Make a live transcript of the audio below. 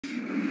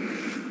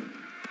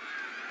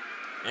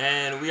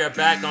And we are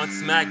back on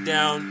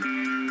Smackdown.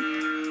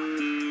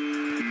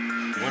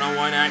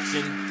 One-on-one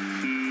action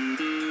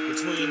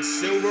between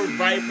Silver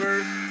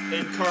Viper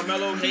and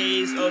Carmelo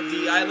Hayes of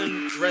the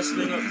Island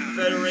Wrestling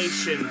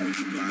Federation.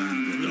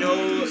 You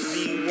know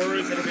the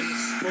words that have been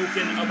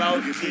spoken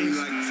about these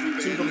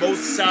two from both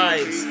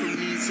sides.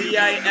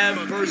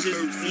 CIF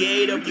versus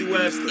the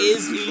AWF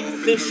is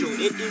official.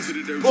 It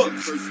is booked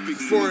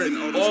for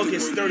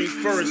August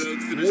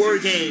 31st. War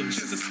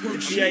Games. The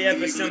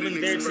CIF assembling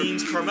their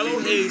teams. Carmelo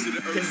Hayes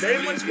can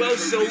very much well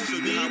so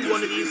be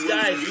one of these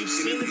guys. We've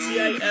seen the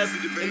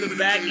CIF in the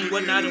back and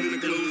whatnot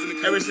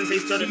ever since they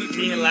started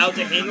being allowed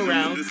to hang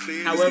around.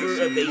 However,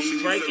 if they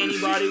strike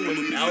anybody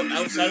when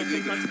outside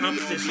of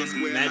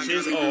competition,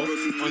 matches all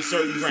on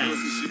certain grounds.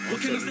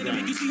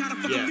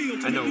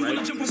 Yeah, I know, right?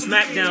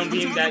 Smackdown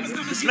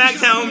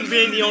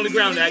being the only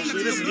ground,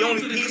 actually. This is the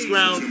only peace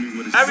ground.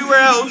 Everywhere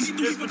else,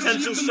 there's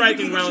potential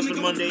striking grounds for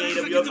Monday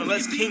AWF,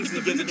 unless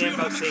Kingsley gives a damn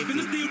about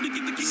safety.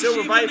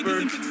 Silver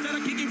Viper,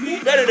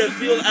 better to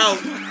feel out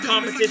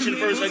competition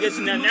first, I guess.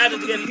 Now that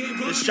again,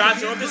 the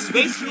shots are up. This is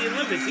basically the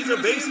Olympics. These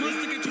are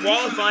basically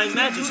qualifying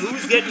matches.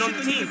 Who's getting on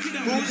the team?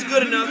 Who's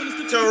good enough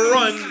to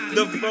run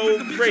the full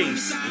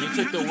race? You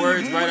took the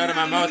words right out of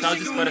my mouth. I was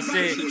just about to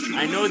say,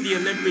 I know the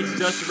Olympics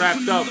just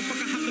wrapped up,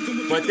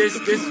 but this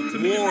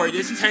war,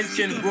 this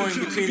tension growing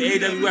between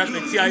AWF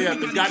and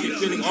TIF has got me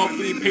feeling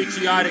awfully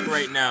patriotic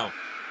right now.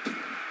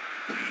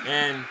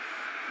 And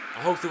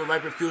I hope Silver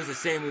Viper feels the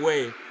same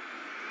way,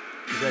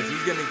 because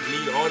he's going to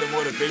need all the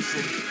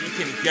motivation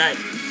he can get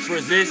for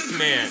this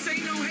man.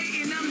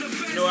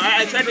 You know,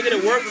 I tried to get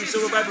a word from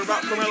Silver Viper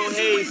about Carmelo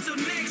Hayes,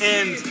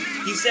 and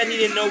he said he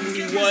didn't know who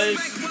he was,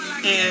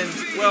 and,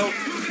 well,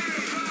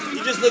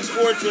 he just looks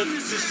forward to it,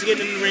 just to get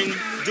in the ring,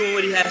 doing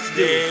what he has to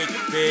do.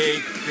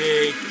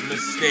 Big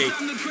mistake.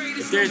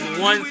 If there's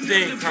one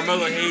thing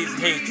Carmelo Hayes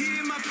hates,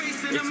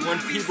 it's when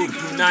people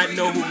do not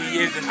know who he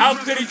is. And how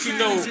couldn't you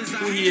know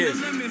who he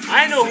is?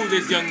 I know who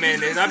this young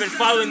man is. I've been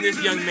following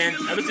this young man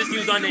ever since he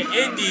was on the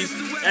Indies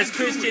as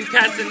Christian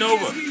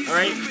Casanova. All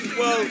right.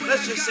 Well,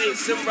 let's just say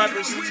Silver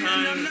Viper's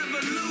time.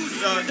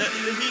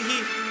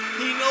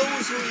 He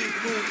knows who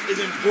is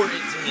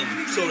important to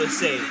him, so to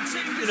say.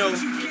 You know,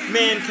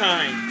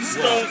 Mankind,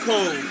 Stone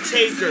Cold,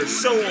 Taker,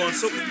 so on.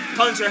 So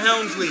Hunter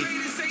Helmsley.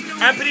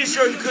 I'm pretty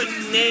sure he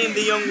couldn't name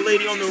the young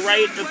lady on the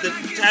right if the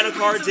title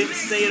card didn't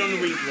say it on the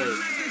replay.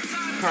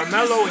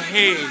 Carmelo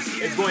Hayes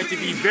is going to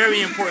be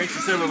very important to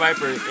Silver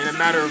Viper in a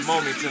matter of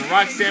moments. And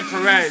Roxanne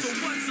Perez,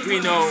 we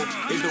know,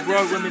 is the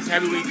World Women's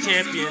Heavyweight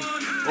Champion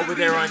over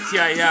there on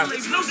TIF.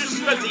 It's no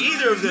disrespect to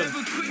either of them.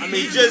 I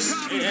mean,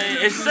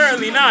 it's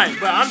certainly not,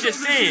 but I'm just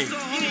saying.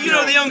 You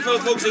know, the young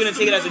folks are going to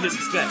take it as a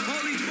disrespect.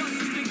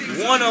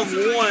 One of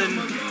one,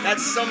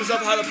 that sums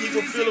up how the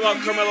people feel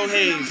about Carmelo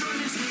Hayes.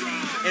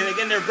 And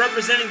again, they're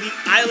representing the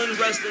Island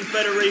Wrestling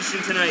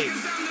Federation tonight.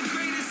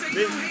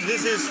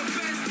 This is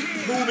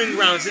proving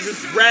grounds. This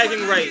is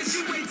bragging rights.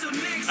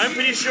 I'm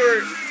pretty sure...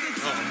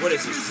 Oh, what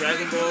is this,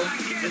 Dragon Ball?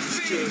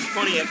 This is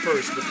funny at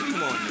first, but come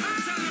on now.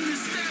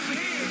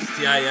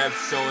 TIF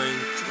showing...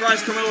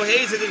 Surprised Carmelo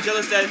Hayes isn't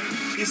jealous that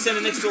he's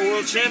standing next to a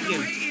world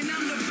champion.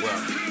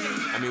 Well,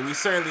 I mean, we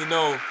certainly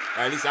know,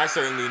 or at least I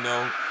certainly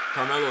know,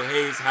 Carmelo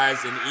Hayes has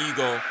an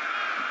ego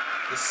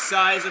the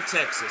size of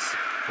Texas.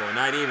 Well,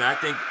 not even. I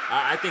think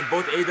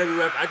both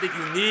AWF. I think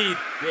you need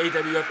the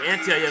AWF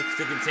and TIF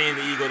to contain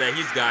the ego that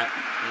he's got.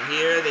 And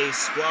here they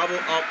squabble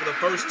up for the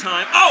first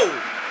time. Oh!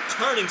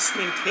 Turning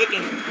spin kick,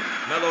 and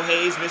Carmelo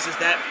Hayes misses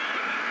that.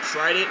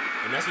 Tried it.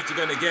 And that's what you're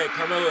gonna get.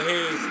 Carmelo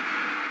Hayes.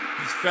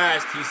 He's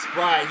fast. He's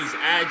spry. He's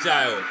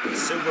agile.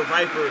 Silver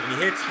Viper. And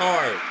he hits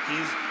hard.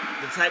 He's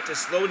the type to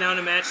slow down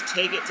a match,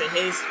 take it to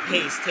his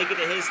pace, take it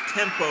to his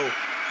tempo.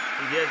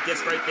 He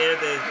gets right there,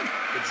 the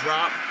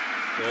drop.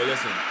 Well,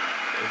 listen.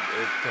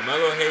 If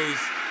Carmelo Hayes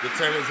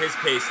determines his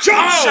pace...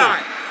 Jump shot!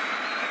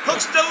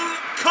 Hook still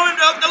coming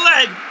up the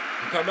leg.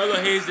 If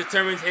Carmelo Hayes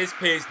determines his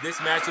pace,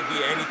 this match will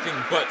be anything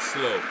but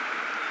slow. You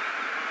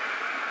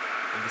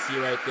can see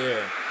right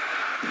there.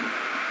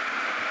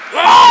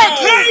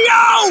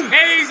 Oh!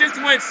 Hayes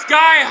just went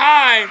sky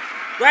high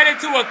right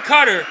into a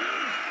cutter.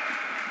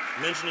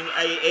 Mentioning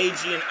AG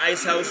and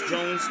Icehouse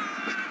Jones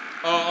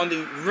on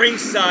the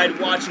ringside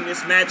watching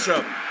this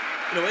matchup.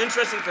 You know,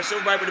 interesting for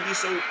Silver Viper to be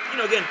so, you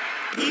know, again,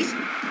 he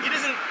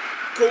doesn't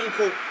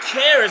quote-unquote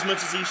care as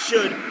much as he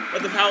should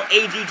of how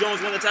AG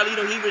Jones won the title. You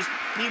know, he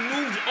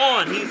moved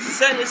on. He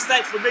set his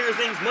sights for bigger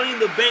things. Money in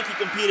the Bank he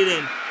competed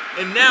in.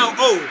 And now,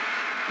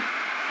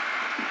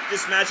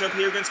 this matchup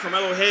here against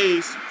Carmelo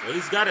Hayes. Well,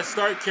 he's got to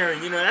start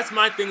caring. You know, that's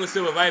my thing with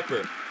Silver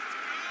Viper.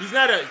 He's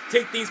not a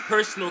take things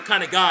personal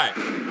kind of guy.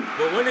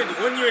 But when you're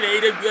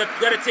in the AWF,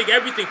 you got to take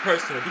everything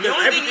personal. Because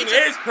everything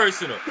is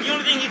personal. The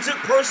only thing he took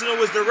personal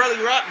was the Rally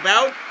Rock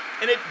bout.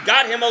 And it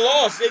got him a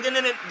loss. And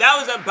then that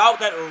was a bout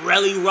that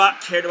Rally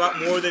Rock cared about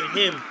more than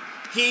him.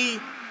 He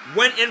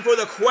went in for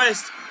the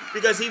quest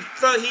because he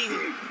felt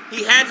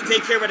he had to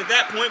take care of it at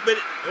that point. But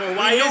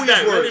why is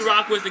that? Rally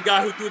Rock was the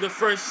guy who threw the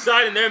first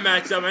shot in their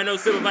matchup. I know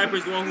Silver Viper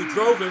is the one who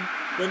drove him.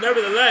 But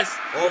nevertheless,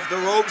 off the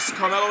ropes,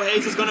 Carmelo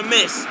Hayes is gonna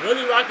miss.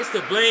 Willie Rock is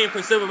to blame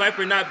for Silver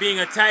Viper not being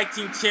a tag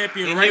team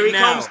champion And right here he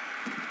now. comes.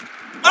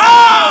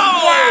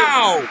 Oh!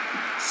 Wow!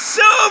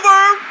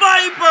 Silver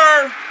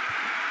Viper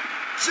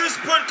just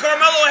put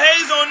Carmelo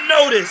Hayes on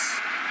notice.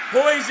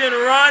 Poison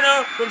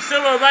Rana from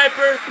Silver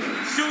Viper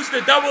shoots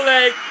the double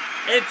leg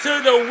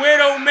into the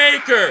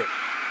Widowmaker.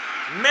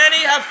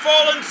 Many have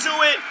fallen to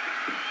it.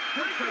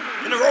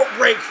 And the rope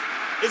break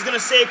is going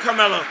to save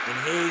Carmelo. And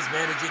Hayes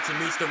managing to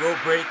meet the rope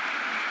break.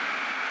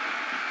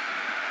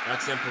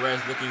 Roxanne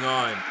Perez looking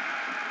on.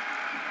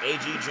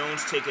 A.G.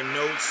 Jones taking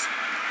notes.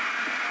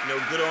 No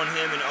good on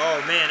him. And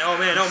oh man, oh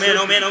man, oh man,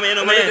 oh man, oh man,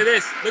 oh man. Look at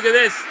this. Look at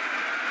this.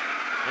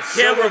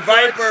 Silver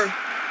Viper.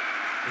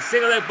 The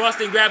single leg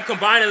busting grab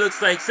combined, it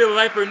looks like. Silver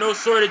Viper, no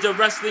shortage of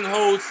wrestling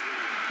holds.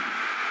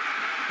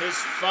 His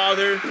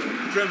father,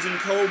 Crimson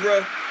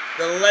Cobra,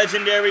 the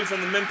legendary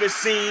from the Memphis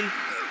scene.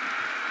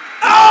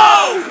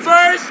 Oh!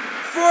 First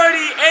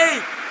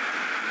 48.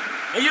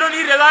 And you don't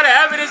need a lot of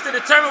evidence to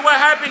determine what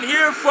happened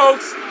here,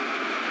 folks.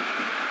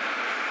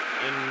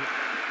 And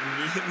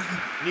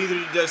neither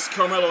does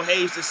Carmelo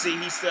Hayes to see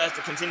he still has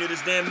to continue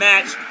this damn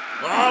match.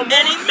 Oh,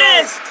 and he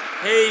missed!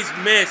 Hayes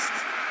missed.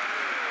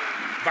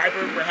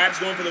 Viper perhaps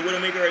going for the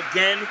Widowmaker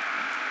again,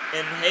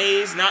 and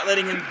Hayes not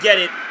letting him get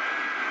it.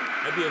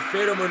 That'd be a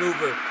fatal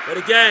maneuver. But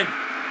again,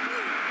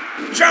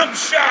 jump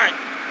shot!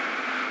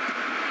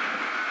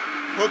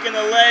 Hook in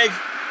the leg.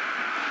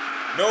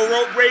 No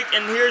rope break,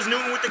 and here's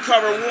Newton with the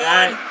cover.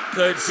 One,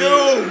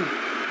 two.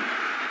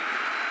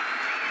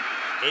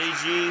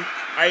 AG,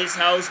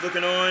 Icehouse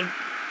looking on.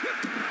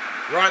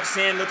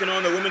 Roxanne looking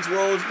on, the Women's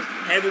World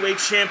Heavyweight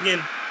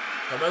Champion.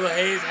 Carmelo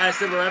Hayes has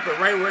Silver Viper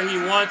right where he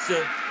wants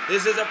him.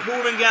 This is a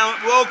proving ground.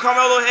 Will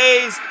Carmelo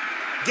Hayes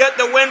get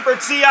the win for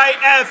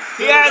TIF?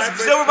 He has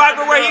Silver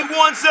Viper where he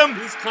wants him.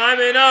 He's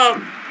climbing up.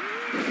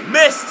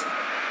 Missed.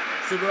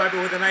 Silver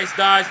Viper with a nice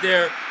dodge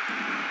there.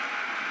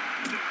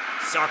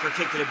 Soccer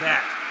kick to the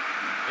back.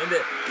 And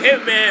the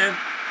Hitman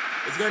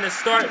is going to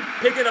start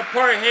picking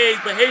apart Hayes,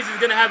 but Hayes is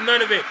going to have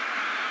none of it.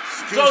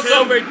 Close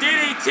over,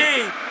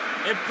 DDT.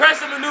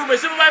 Impressive maneuver.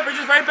 Silver Viper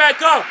just right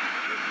back up.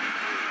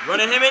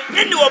 Running him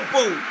into a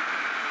boot.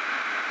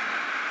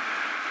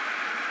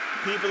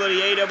 People of the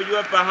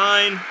AWF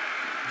behind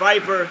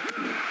Viper.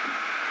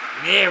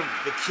 There,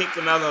 the kick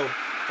to Melo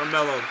from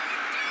Melo.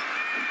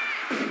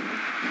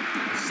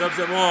 Subs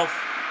him off.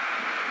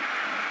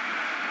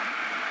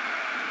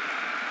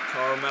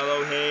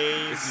 Carmelo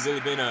Hayes. This has really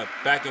been a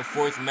back and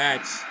forth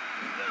match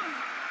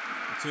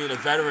between a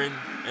veteran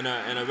and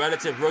a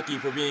relative rookie,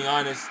 for being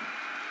honest.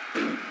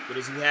 What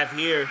does he have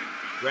here?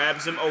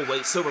 Grabs him. Oh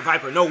wait, Silver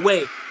Viper. No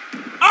way.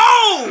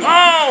 Oh!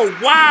 Oh,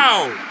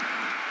 wow!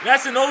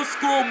 That's an old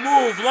school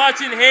move.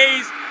 Launching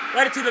Hayes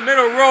right into the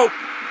middle rope.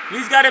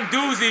 He's got him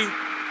doozy.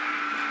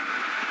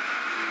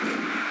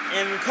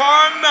 And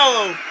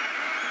Carmelo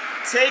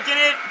taking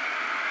it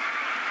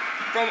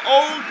from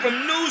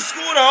new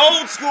school to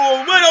old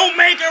school.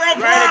 Widowmaker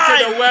applied!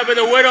 Right into the web of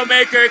the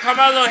Widowmaker.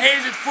 Carmelo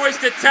Hayes is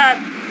forced to tap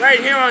right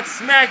here on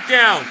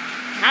Smackdown.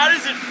 How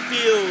does it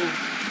feel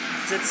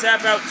to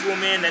tap out to a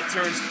man that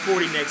turns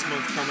 40 next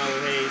month, Carmelo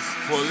Hayes?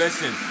 Well,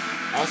 listen,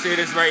 I'll say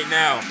this right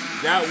now.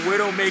 That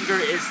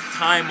Widowmaker is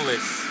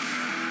timeless.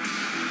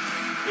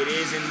 It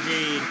is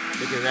indeed.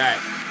 Look at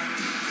that.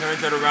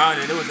 Turns it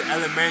around, and it was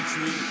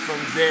elementary from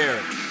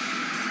there.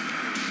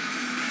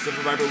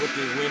 Silver Viper with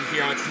the win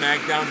here on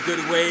Smackdown. Good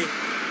way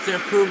to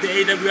improve the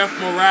AWF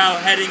morale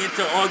heading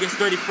into August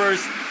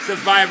 31st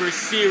Survivor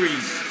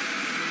Series.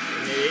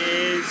 And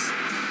it is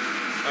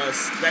a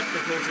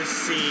spectacle to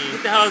see.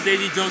 What the hell is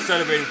A.G. Jones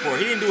celebrating for?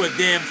 He didn't do a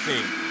damn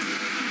thing.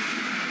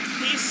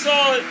 He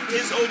saw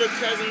his older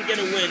cousin get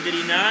a win, did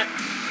he not?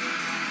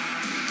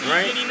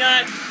 Right? Did he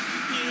not?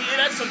 Yeah,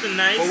 that's something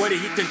nice. But what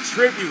did he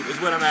contribute is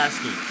what I'm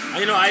asking.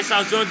 You know, Ice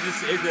House Jones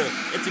is the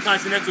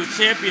Intercontinental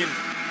Champion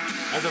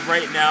as of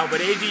right now, but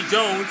A.G.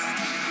 Jones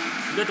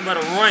is nothing but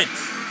a runt.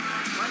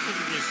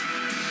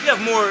 We have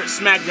more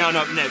Smackdown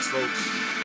up next, folks.